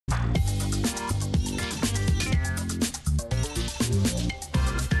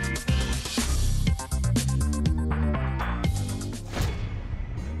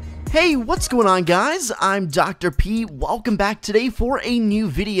Hey, what's going on, guys? I'm Dr. P. Welcome back today for a new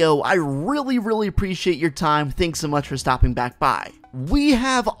video. I really appreciate your time. Thanks so much for stopping back by. We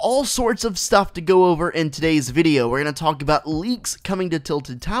have all sorts of stuff to go over in today's video. We're going to talk about leaks coming to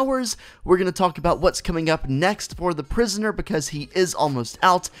Tilted Towers. We're going to talk about what's coming up next for the prisoner because he is almost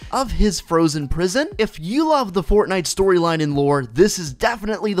out of his frozen prison. If you love the Fortnite storyline and lore, this is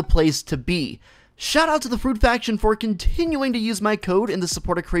definitely the place to be. Shout out to the Fruit Faction for continuing to use my code in the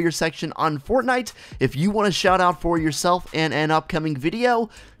Support a Creator section on Fortnite. If you want a shout out for yourself in an upcoming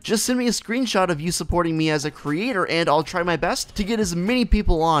video, just send me a screenshot of you supporting me as a creator and I'll try my best to get as many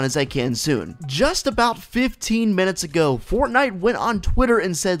people on as I can soon. Just about 15 minutes ago, Fortnite went on Twitter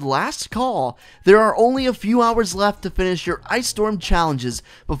and said, "Last call, there are only a few hours left to finish your Ice Storm challenges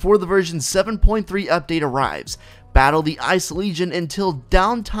before the version 7.3 update arrives. Battle the Ice Legion until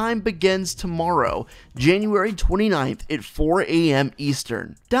downtime begins tomorrow, January 29th at 4 AM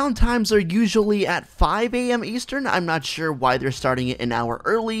Eastern. Downtimes are usually at 5 AM Eastern. I'm not sure why they're starting it an hour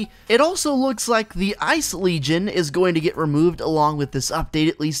early. It also looks like the Ice Legion is going to get removed along with this update.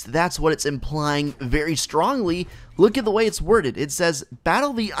 At least that's what it's implying very strongly. Look at the way it's worded. It says,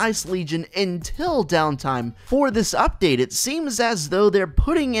 battle the Ice Legion until downtime for this update. It seems as though they're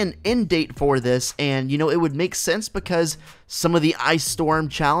putting an end date for this, and you know, it would make sense because some of the Ice Storm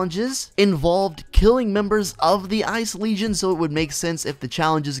challenges involved killing members of the Ice Legion, so it would make sense if the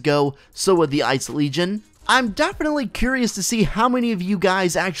challenges go, so would the Ice Legion. I'm definitely curious to see how many of you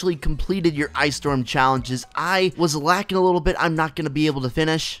guys actually completed your Ice Storm challenges. I was lacking a little bit. I'm not going to be able to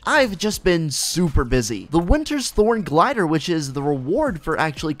finish. I've just been super busy. The Winter's Thorn Glider, which is the reward for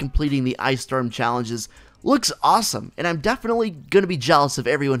actually completing the Ice Storm challenges, looks awesome, and I'm definitely going to be jealous of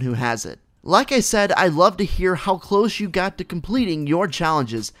everyone who has it. Like I said, I'd love to hear how close you got to completing your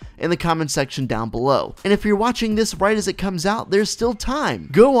challenges in the comment section down below. And if you're watching this right as it comes out, there's still time.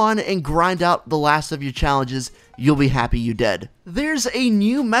 Go on and grind out the last of your challenges. You'll be happy you did. There's a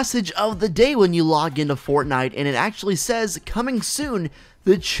new message of the day when you log into Fortnite, and it actually says, coming soon,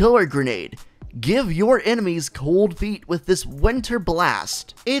 the Chiller Grenade. Give your enemies cold feet with this winter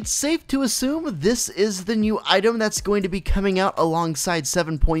blast. It's safe to assume this is the new item that's going to be coming out alongside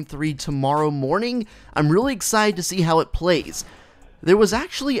 7.3 tomorrow morning. I'm really excited to see how it plays. There was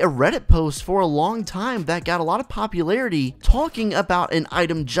actually a Reddit post for a long time that got a lot of popularity talking about an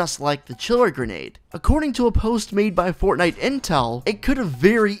item just like the Chiller Grenade. According to a post made by Fortnite Intel, it could have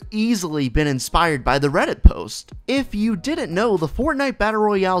very easily been inspired by the Reddit post. If you didn't know, the Fortnite Battle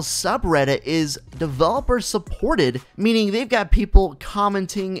Royale subreddit is developer supported, meaning they've got people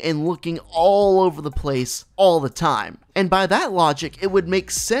commenting and looking all over the place all the time. And by that logic, it would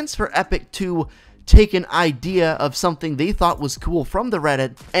make sense for Epic to take an idea of something they thought was cool from the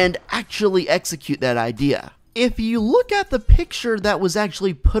Reddit and actually execute that idea. If you look at the picture that was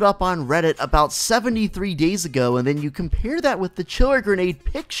actually put up on Reddit about 73 days ago and then you compare that with the Chiller Grenade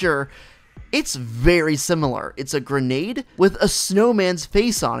picture, it's very similar. It's a grenade with a snowman's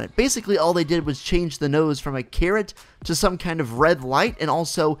face on it. Basically, all they did was change the nose from a carrot to some kind of red light and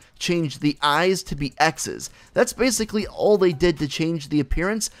also change the eyes to be X's. That's basically all they did to change the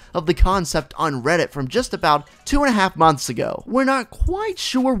appearance of the concept on Reddit from just about 2.5 months ago. We're not quite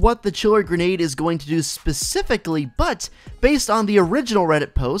sure what the Chiller Grenade is going to do specifically, but based on the original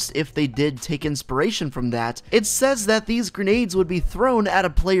Reddit post, if they did take inspiration from that, it says that these grenades would be thrown at a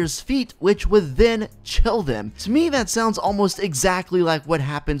player's feet, which would then chill them. To me, that sounds almost exactly like what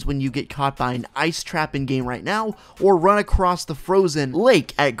happens when you get caught by an ice trap in game right now, or run across the frozen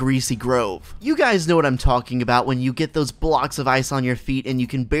lake at Greasy Grove. You guys know what I'm talking about when you get those blocks of ice on your feet and you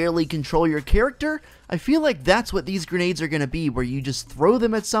can barely control your character. I feel like that's what these grenades are going to be, where you just throw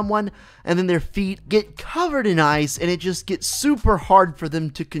them at someone and then their feet get covered in ice and it just gets super hard for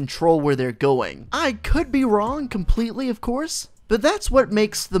them to control where they're going. I could be wrong completely, of course, but that's what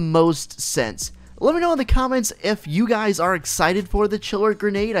makes the most sense. Let me know in the comments if you guys are excited for the Chiller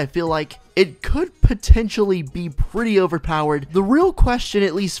Grenade. I feel like it could potentially be pretty overpowered. The real question,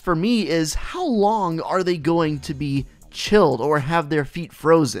 at least for me, is how long are they going to be chilled or have their feet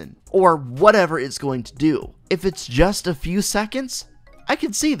frozen or whatever it's going to do? If it's just a few seconds, I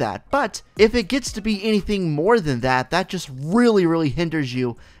can see that, but if it gets to be anything more than that, that just really hinders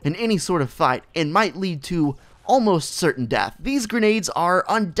you in any sort of fight and might lead to almost certain death. These grenades are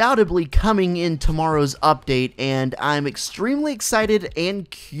undoubtedly coming in tomorrow's update, and I'm extremely excited and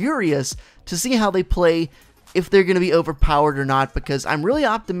curious to see how they play if they're going to be overpowered or not, because I'm really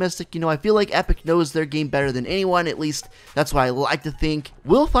optimistic. I feel like Epic knows their game better than anyone, at least that's what I like to think.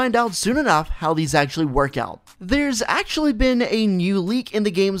 We'll find out soon enough how these actually work out. There's actually been a new leak in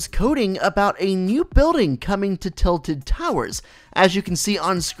the game's coding about a new building coming to Tilted Towers. As you can see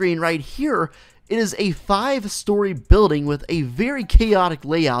on screen right here, it is a 5-story building with a very chaotic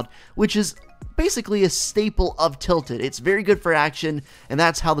layout, which is basically a staple of Tilted. It's very good for action, and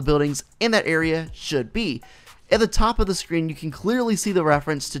that's how the buildings in that area should be. At the top of the screen, you can clearly see the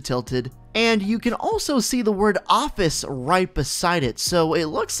reference to Tilted, and you can also see the word office right beside it, so it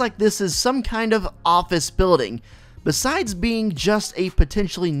looks like this is some kind of office building. Besides being just a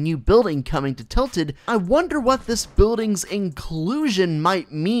potentially new building coming to Tilted, I wonder what this building's inclusion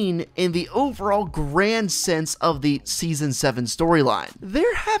might mean in the overall grand sense of the Season 7 storyline.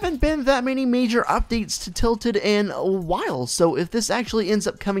 There haven't been that many major updates to Tilted in a while, so if this actually ends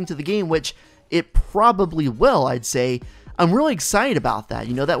up coming to the game, which it probably will, I'd say, I'm really excited about that.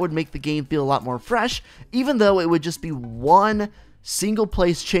 That would make the game feel a lot more fresh, even though it would just be one single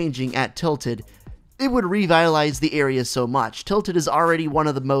place changing at Tilted. It would revitalize the area so much. Tilted is already one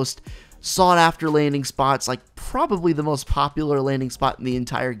of the most sought after landing spots, like probably the most popular landing spot in the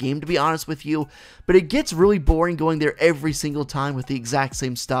entire game, to be honest with you, but it gets really boring going there every single time with the exact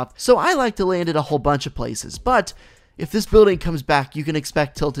same stuff, so I like to land at a whole bunch of places. But if this building comes back, you can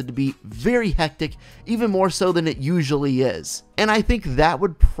expect Tilted to be very hectic, even more so than it usually is. And I think that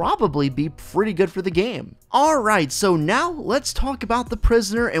would probably be pretty good for the game. Alright, so now let's talk about the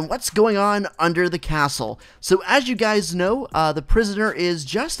prisoner and what's going on under the castle. So as you guys know, the prisoner is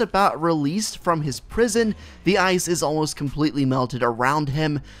just about released from his prison. The ice is almost completely melted around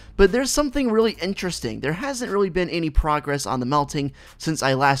him, but there's something really interesting. There hasn't really been any progress on the melting since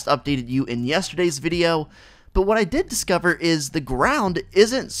I last updated you in yesterday's video. But what I did discover is the ground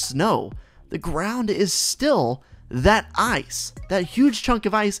isn't snow. The ground is still that ice. That huge chunk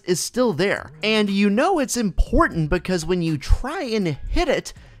of ice is still there. And it's important because when you try and hit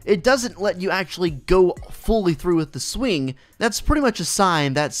it, it doesn't let you actually go fully through with the swing. That's pretty much a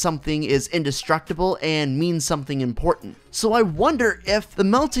sign that something is indestructible and means something important. So I wonder if the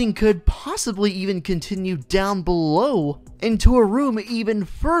melting could possibly even continue down below into a room even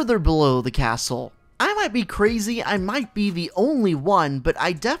further below the castle. I might be crazy, I might be the only one, but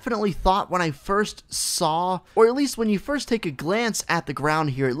I definitely thought when I first saw, or at least when you first take a glance at the ground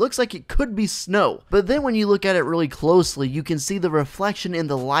here, it looks like it could be snow. But then when you look at it really closely, you can see the reflection in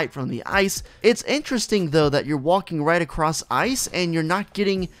the light from the ice. It's interesting though that you're walking right across ice and you're not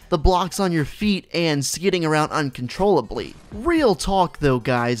getting the blocks on your feet and skidding around uncontrollably. Real talk though,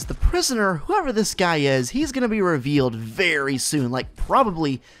 guys, the prisoner, whoever this guy is, he's gonna be revealed very soon, like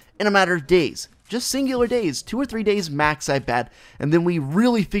probably in a matter of days. Just singular days, 2 or 3 days max, I bet, and then we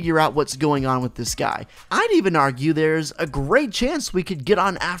really figure out what's going on with this guy. I'd even argue there's a great chance we could get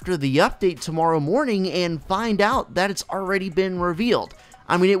on after the update tomorrow morning and find out that it's already been revealed.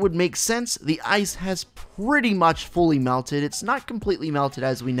 I mean, it would make sense. The ice has pretty much fully melted. It's not completely melted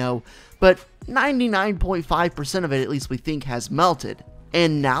as we know, but 99.5% of it, at least we think, has melted.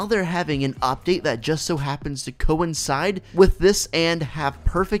 And now they're having an update that just so happens to coincide with this and have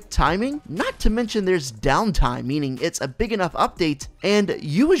perfect timing. Not to mention there's downtime, meaning it's a big enough update, and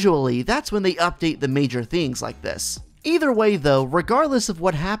usually that's when they update the major things like this. Either way though, regardless of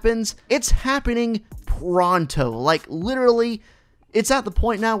what happens, it's happening pronto. Like literally, it's at the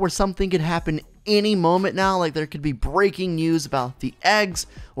point now where something could happen any moment now. Like there could be breaking news about the eggs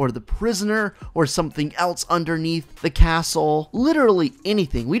or the prisoner or something else underneath the castle. Literally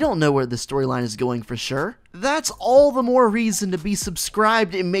anything. We don't know where the storyline is going for sure. That's all the more reason to be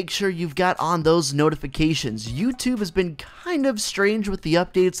subscribed and make sure you've got on those notifications. YouTube has been kind of strange with the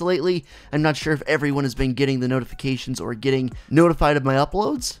updates lately. I'm not sure if everyone has been getting the notifications or getting notified of my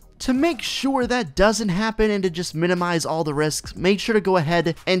uploads. To make sure that doesn't happen and to just minimize all the risks, make sure to go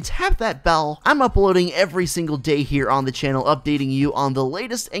ahead and tap that bell. I'm uploading every single day here on the channel, updating you on the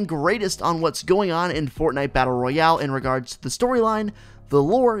latest and greatest on what's going on in Fortnite Battle Royale in regards to the storyline, the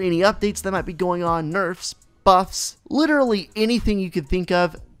lore, any updates that might be going on, nerfs, buffs, literally anything you could think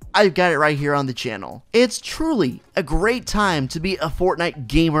of. I've got it right here on the channel. It's truly a great time to be a Fortnite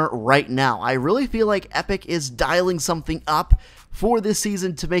gamer right now. I really feel like Epic is dialing something up for this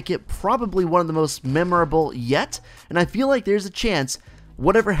season to make it probably one of the most memorable yet, and I feel like there's a chance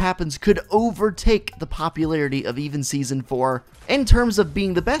whatever happens could overtake the popularity of even Season 4 in terms of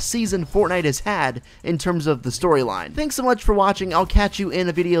being the best season Fortnite has had in terms of the storyline. Thanks so much for watching. I'll catch you in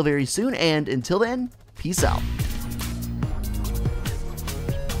a video very soon, and until then, peace out.